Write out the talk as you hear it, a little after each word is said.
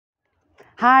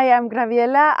Hi, I'm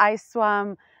Grabiela. I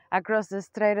swam across the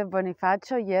Strait of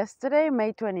Bonifacio yesterday,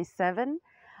 May 27.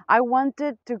 I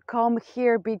wanted to come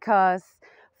here because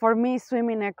for me,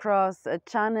 swimming across a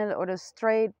channel or a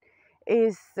strait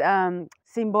is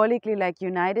symbolically like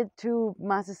united two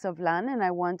masses of land, and I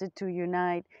wanted to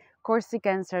unite Corsica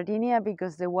and Sardinia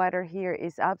because the water here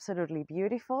is absolutely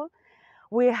beautiful.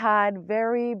 We had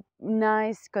very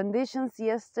nice conditions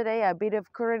yesterday, a bit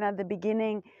of current at the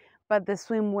beginning, but the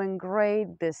swim went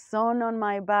great. The sun on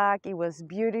my back, it was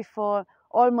beautiful,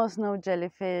 almost no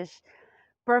jellyfish,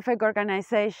 perfect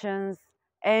organizations.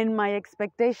 And my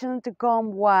expectation to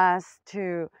come was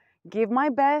to give my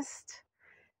best,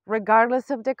 regardless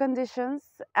of the conditions,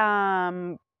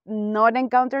 not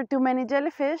encounter too many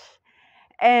jellyfish,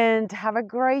 and have a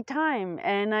great time.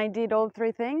 And I did all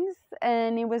three things,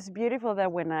 and it was beautiful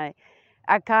that when I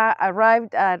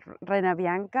arrived at Reina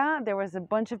Bianca, there was a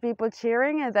bunch of people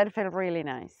cheering, and that felt really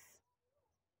nice.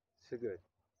 So good.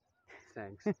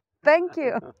 Thanks. Thank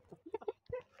you.